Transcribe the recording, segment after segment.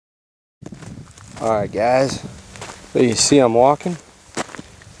Alright guys, so you see I'm walking?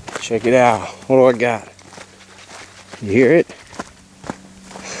 Check it out. What do I got? You hear it?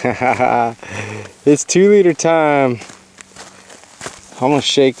 It's 2 liter time. I'm gonna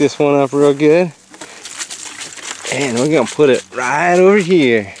shake this one up real good. And we're gonna put it right over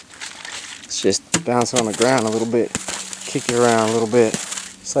here. Let's just bounce on the ground a little bit. Kick it around a little bit.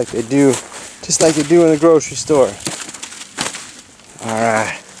 Just like they do in the grocery store.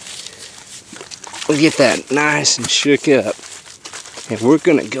 Alright. We'll get that nice and shook up. And we're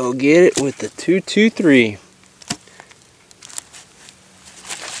gonna go get it with the 223.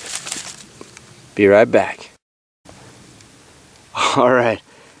 Be right back. Alright.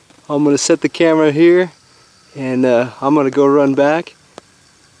 I'm gonna set the camera here and I'm gonna go run back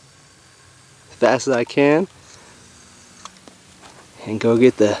as fast as I can and go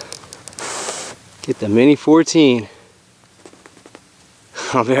get the Mini-14.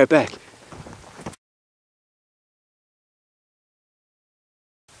 I'll be right back.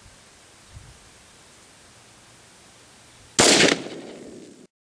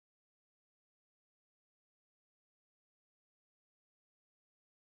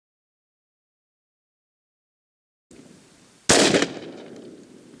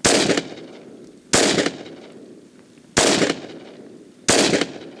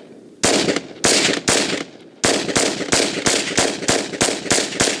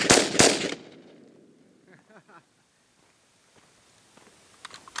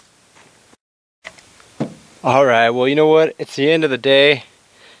 Alright, well you know what? It's the end of the day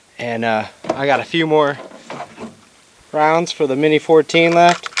and I got a few more rounds for the Mini-14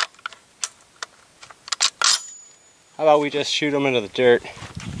 left. How about we just shoot them into the dirt?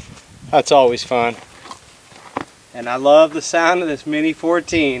 That's always fun. And I love the sound of this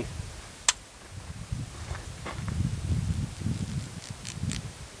Mini-14.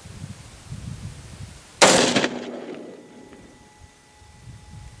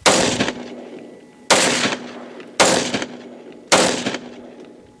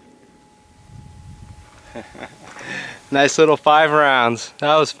 Nice little 5 rounds.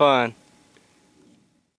 That was fun.